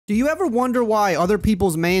Do you ever wonder why other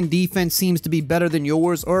people's man defense seems to be better than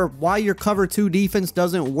yours, or why your cover 2 defense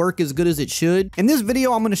doesn't work as good as it should? In this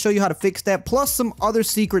video, I'm going to show you how to fix that, plus some other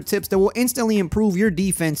secret tips that will instantly improve your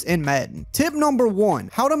defense in Madden. Tip number 1,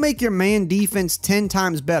 how to make your man defense 10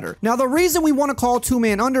 times better. Now, the reason we want to call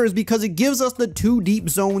 2-man under is because it gives us the 2 deep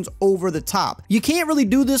zones over the top. You can't really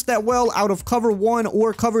do this that well out of cover 1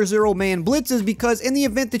 or cover 0 man blitzes, because in the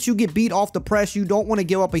event that you get beat off the press, you don't want to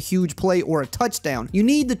give up a huge play or a touchdown. You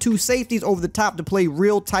need the 2 safeties over the top to play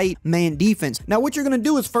real tight man defense. Now, what you're going to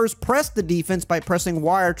do is first press the defense by pressing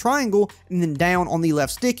wire triangle and then down on the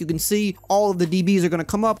left stick. You can see all of the DBs are going to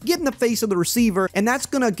come up, get in the face of the receiver, and that's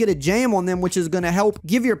going to get a jam on them, which is going to help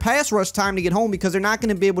give your pass rush time to get home because they're not going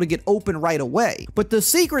to be able to get open right away. But the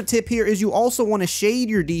secret tip here is you also want to shade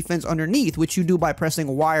your defense underneath, which you do by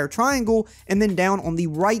pressing wire triangle and then down on the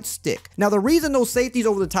right stick. Now, the reason those safeties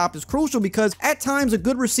over the top is crucial because at times a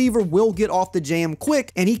good receiver will get off the jam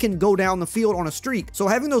quick and he can go down the field on a streak. So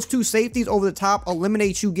having those 2 safeties over the top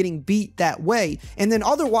eliminates you getting beat that way. And then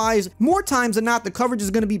otherwise, more times than not, the coverage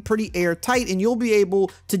is going to be pretty airtight and you'll be able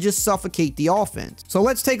to just suffocate the offense. So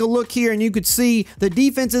let's take a look here, and you could see the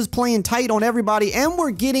defense is playing tight on everybody and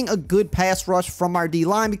we're getting a good pass rush from our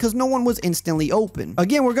D-line because no one was instantly open.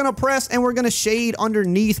 Again, we're going to press and we're going to shade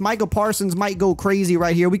underneath. Micah Parsons might go crazy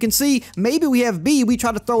right here. We can see maybe we have B, we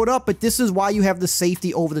try to throw it up, but this is why you have the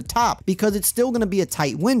safety over the top, because it's still going to be a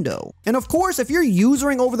tight window. And of course, if you're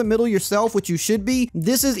usering over the middle yourself, which you should be,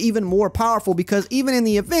 this is even more powerful because even in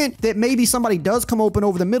the event that maybe somebody does come open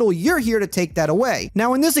over the middle, you're here to take that away.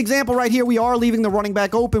 Now, in this example right here, we are leaving the running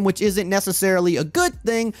back open, which isn't necessarily a good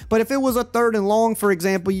thing, but if it was a 3rd and long, for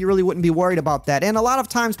example, you really wouldn't be worried about that. And a lot of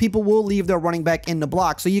times people will leave their running back in the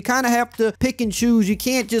block, so you kind of have to pick and choose. You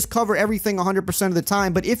can't just cover everything 100% of the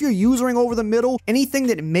time, but if you're using over the middle, anything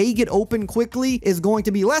that may get open quickly is going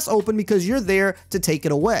to be less open because you're there to take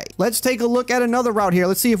it away. Let's take a look at another route here.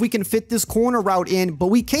 Let's see if we can fit this corner route in, but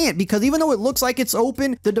we can't because even though it looks like it's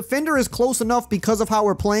open, the defender is close enough because of how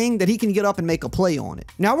we're playing that he can get up and make a play on it.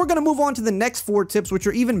 Now we're going to move on to the next 4 tips, which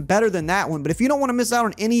are even better than that one. But if you don't want to miss out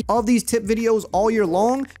on any of these tip videos all year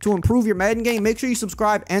long to improve your Madden game, make sure you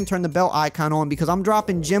subscribe and turn the bell icon on because I'm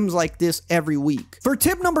dropping gems like this every week. For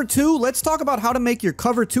tip number 2, let's talk about how to make your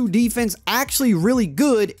cover 2 defense actually really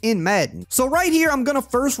good in Madden. So right here, I'm going to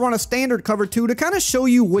first run a standard cover 2 to kind of show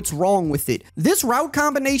you what's wrong with it. This route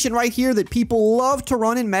combination right here that people love to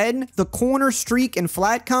run in Madden, the corner, streak, and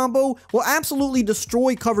flat combo, will absolutely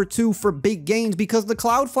destroy cover 2 for big gains because the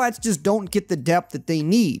cloud flats just don't get the depth that they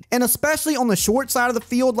need. And especially on the short side of the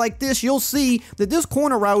field like this, you'll see that this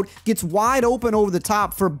corner route gets wide open over the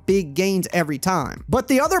top for big gains every time. But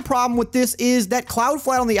the other problem with this is that cloud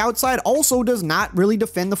flat on the outside also does not really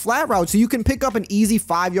defend the flat route, so you can pick up an easy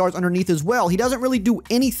 5 yards underneath as well. He doesn't really do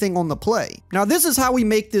anything on the play. Now, this is how we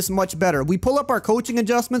make this much better. We pull up our coaching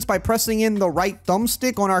adjustments by pressing in the right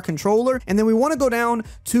thumbstick on our controller, and then we want to go down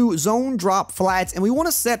to zone drop flats, and we want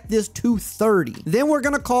to set this to 30. Then we're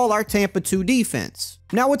going to call our Tampa 2 defense.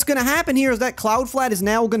 Now, what's going to happen here is that cloud flat is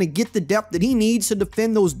now going to get the depth that he needs to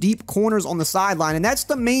defend those deep corners on the sideline. And that's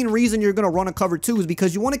the main reason you're going to run a cover 2 is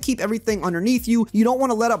because you want to keep everything underneath you. You don't want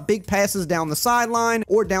to let up big passes down the sideline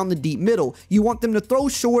or down the deep middle. You want them to throw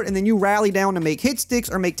short and then you rally down to make hit sticks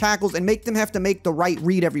or make tackles and make them have to make the right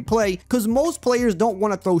read every play, because most players don't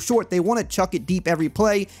want to throw short. They want to chuck it deep every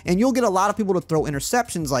play, and you'll get a lot of people to throw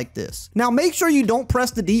interceptions like this. Now, make sure you don't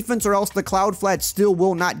press the defense or else the cloud flat still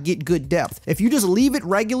will not get good depth. If you just leave it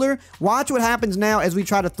regular, watch what happens now as we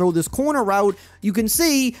try to throw this corner route. You can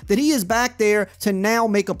see that he is back there to now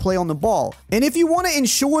make a play on the ball. And if you want to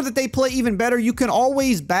ensure that they play even better, you can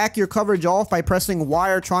always back your coverage off by pressing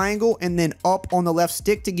wire triangle and then up on the left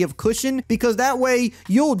stick to give cushion, because that way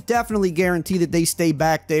you'll definitely guarantee that they stay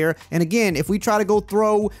back there. And again, if we try to go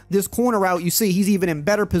throw this corner route, you see he's even in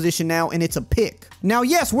better position now and it's a pick. Now,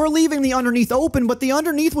 yes, we're leaving the underneath open, but the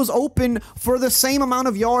underneath was open for the same amount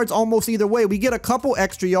of yards almost either way. We get a couple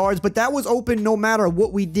extra yards, but that was open no matter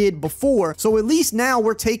what we did before. So at least now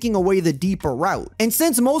we're taking away the deeper route. And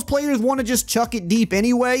since most players want to just chuck it deep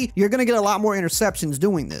anyway, you're going to get a lot more interceptions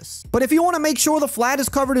doing this. But if you want to make sure the flat is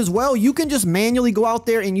covered as well, you can just manually go out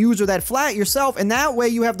there and use that flat yourself. And that way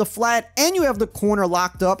you have the flat and you have the corner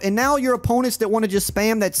locked up. And now your opponents that want to just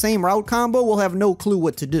spam that same route combo will have no clue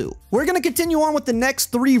what to do. We're going to continue on with the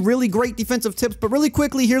next 3 really great defensive tips, but really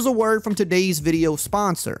quickly, here's a word from today's video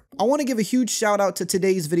sponsor. I want to give a huge shout out to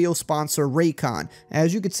today's video sponsor, Raycon.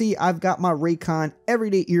 As you can see, I've got my Raycon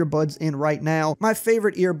everyday earbuds in right now. My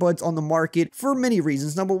favorite earbuds on the market for many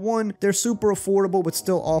reasons. Number one, they're super affordable but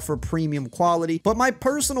still offer premium quality. But my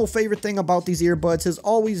personal favorite thing about these earbuds has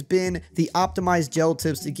always been the optimized gel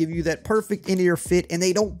tips to give you that perfect in-ear fit, and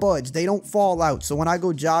they don't budge, they don't fall out. So when I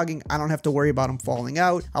go jogging, I don't have to worry about them falling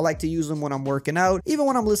out. I like to use them when I'm working out, even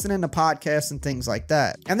when I'm listening to podcasts and things like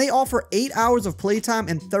that. And they offer 8 hours of playtime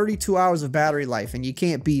and 32 hours of battery life, and you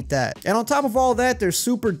can't beat that. And on top of all that, they're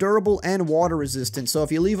super durable and water resistant. So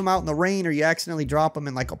if you leave them out in the rain or you accidentally drop them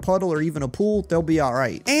in like a puddle or even a pool, they'll be all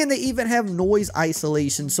right. And they even have noise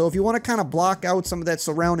isolation. So if you want to kind of block out some of that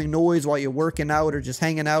surrounding noise while you're working out or just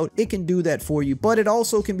hanging out, it can do that for you. But it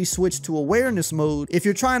also can be switched to awareness mode if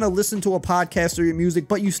you're trying to listen to a podcast or your music,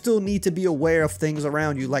 but you still need to be aware of things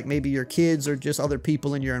around you, like maybe your kids or just other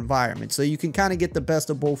people in your environment. So you can kind of get the best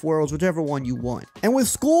of both worlds, whichever one you want. And with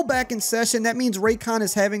school back in session, that means Raycon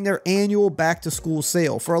is having their annual back to school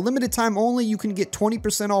sale. For a limited time only, you can get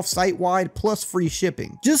 20% off site-wide plus free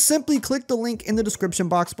shipping. Just simply click the link in the description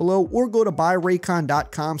box below or go to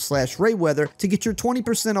buyraycon.com/rayweather to get your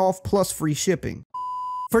 20% off plus free shipping.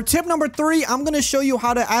 For tip number 3, I'm going to show you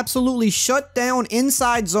how to absolutely shut down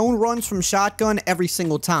inside zone runs from shotgun every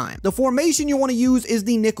single time. The formation you want to use is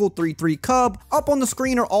the nickel 3-3 cub. Up on the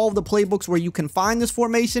screen are all of the playbooks where you can find this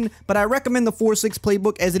formation, but I recommend the 4-6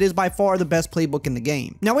 playbook as it is by far the best playbook in the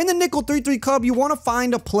game. Now in the nickel 3-3 cub, you want to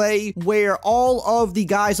find a play where all of the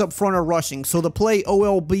guys up front are rushing. So the play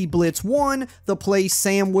OLB Blitz 1, the play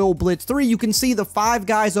Sam Will Blitz 3, you can see the 5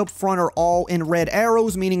 guys up front are all in red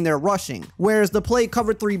arrows, meaning they're rushing. Whereas the play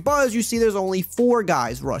cover 3 buzz, you see there's only 4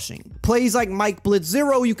 guys rushing. Plays like Mike Blitz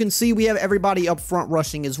 0, you can see we have everybody up front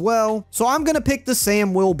rushing as well. So I'm going to pick the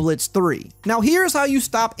Sam Will Blitz 3. Now here's how you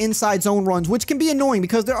stop inside zone runs, which can be annoying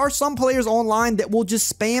because there are some players online that will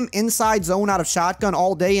just spam inside zone out of shotgun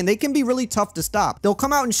all day, and they can be really tough to stop. They'll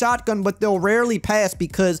come out in shotgun, but they'll rarely pass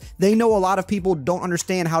because they know a lot of people don't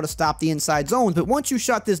understand how to stop the inside zones. But once you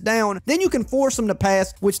shut this down, then you can force them to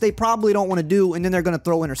pass, which they probably don't want to do, and then they're going to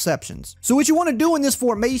throw interceptions. So what you want to do in this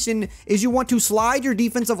formation is you want to slide your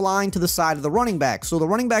defensive line to the side of the running back. So the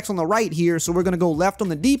running back's on the right here, so we're going to go left on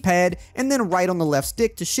the D-pad and then right on the left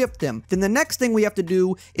stick to shift them. Then the next thing we have to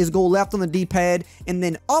do is go left on the D-pad and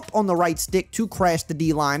then up on the right stick to crash the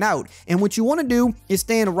D-line out. And what you want to do is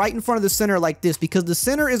stand right in front of the center like this, because the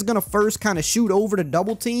center is going to first kind of shoot over to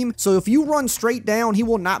double team. So if you run straight down, he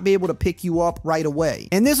will not be able to pick you up right away.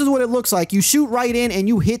 And this is what it looks like. You shoot right in and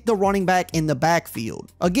you hit the running back in the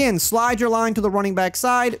backfield. Again, slide your line to the running back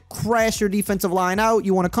side, crash your defensive line out.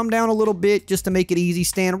 You want to come down a little bit just to make it easy.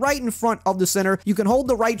 Stand right in front of the center. You can hold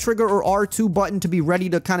the right trigger or R2 button to be ready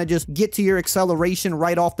to kind of just get to your acceleration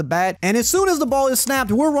right off the bat. And as soon as the ball is snapped,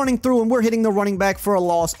 we're running through and we're hitting the running back for a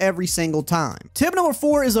loss every single time. Tip number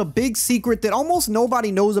 4 is a big secret that almost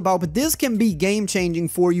nobody knows about, but this can be game changing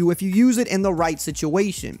for you if you use it in the right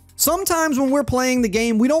situation. Sometimes when we're playing the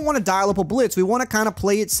game, we don't want to dial up a blitz. We want to kind of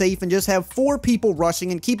play it safe and just have 4 people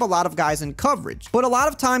rushing and keep a lot of guys in coverage. But a lot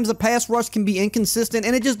of times the pass rush can be inconsistent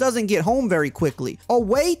and it just doesn't get home very quickly. A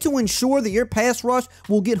way to ensure that your pass rush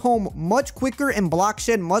will get home much quicker and block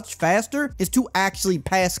shed much faster is to actually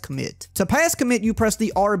pass commit. To pass commit, you press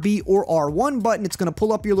the RB or R1 button. It's going to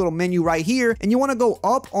pull up your little menu right here, and you want to go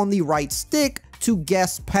up on the right stick to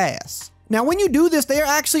guess pass. Now, when you do this, they are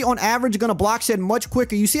actually on average going to block shed much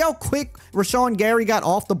quicker. You see how quick Rashawn Gary got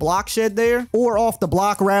off the block shed there? Or off the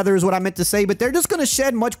block, rather, is what I meant to say. But they're just going to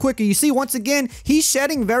shed much quicker. You see, once again, he's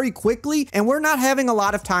shedding very quickly, and we're not having a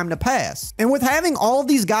lot of time to pass. And with having all of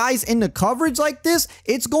these guys in the coverage like this,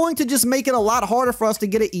 it's going to just make it a lot harder for us to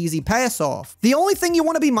get an easy pass off. The only thing you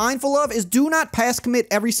want to be mindful of is do not pass commit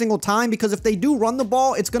every single time, because if they do run the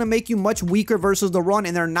ball, it's going to make you much weaker versus the run,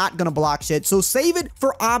 and they're not going to block shed. So save it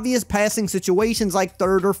for obvious passing situations like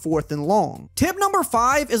 3rd or 4th and long. Tip number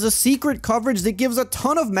 5 is a secret coverage that gives a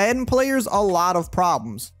ton of Madden players a lot of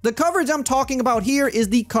problems. The coverage I'm talking about here is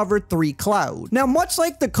the cover 3 cloud. Now, much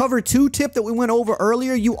like the cover 2 tip that we went over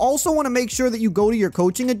earlier, you also want to make sure that you go to your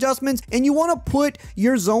coaching adjustments and you want to put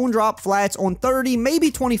your zone drop flats on 30,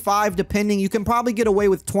 maybe 25 depending. You can probably get away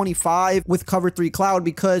with 25 with cover 3 cloud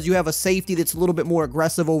because you have a safety that's a little bit more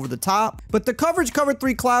aggressive over the top. But the coverage cover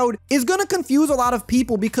 3 cloud is going to confuse a lot of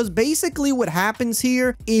people because basically basically what happens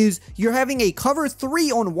here is you're having a cover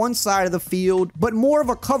 3 on one side of the field, but more of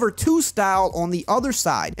a cover 2 style on the other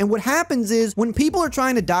side. And what happens is when people are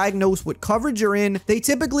trying to diagnose what coverage you're in, they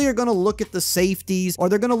typically are going to look at the safeties, or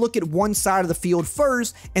they're going to look at one side of the field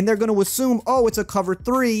first, and they're going to assume, oh, it's a cover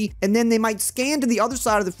 3, and then they might scan to the other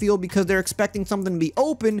side of the field because they're expecting something to be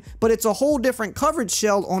open, but it's a whole different coverage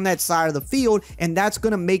shell on that side of the field, and that's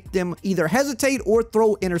going to make them either hesitate or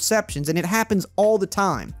throw interceptions, and it happens all the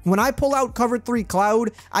time. When I pull out cover 3 cloud,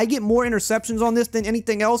 I get more interceptions on this than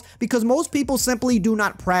anything else because most people simply do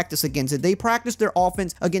not practice against it. They practice their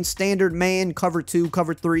offense against standard man, cover 2,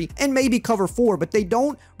 cover 3, and maybe cover 4, but they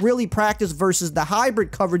don't really practice versus the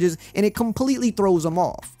hybrid coverages, and it completely throws them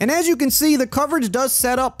off. And as you can see, the coverage does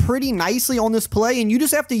set up pretty nicely on this play, and you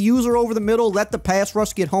just have to use her over the middle, let the pass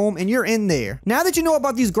rush get home, and you're in there. Now that you know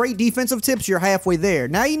about these great defensive tips, you're halfway there.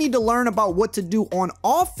 Now you need to learn about what to do on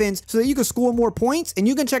offense so that you can score more points, and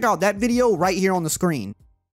you can check out that video right here on the screen.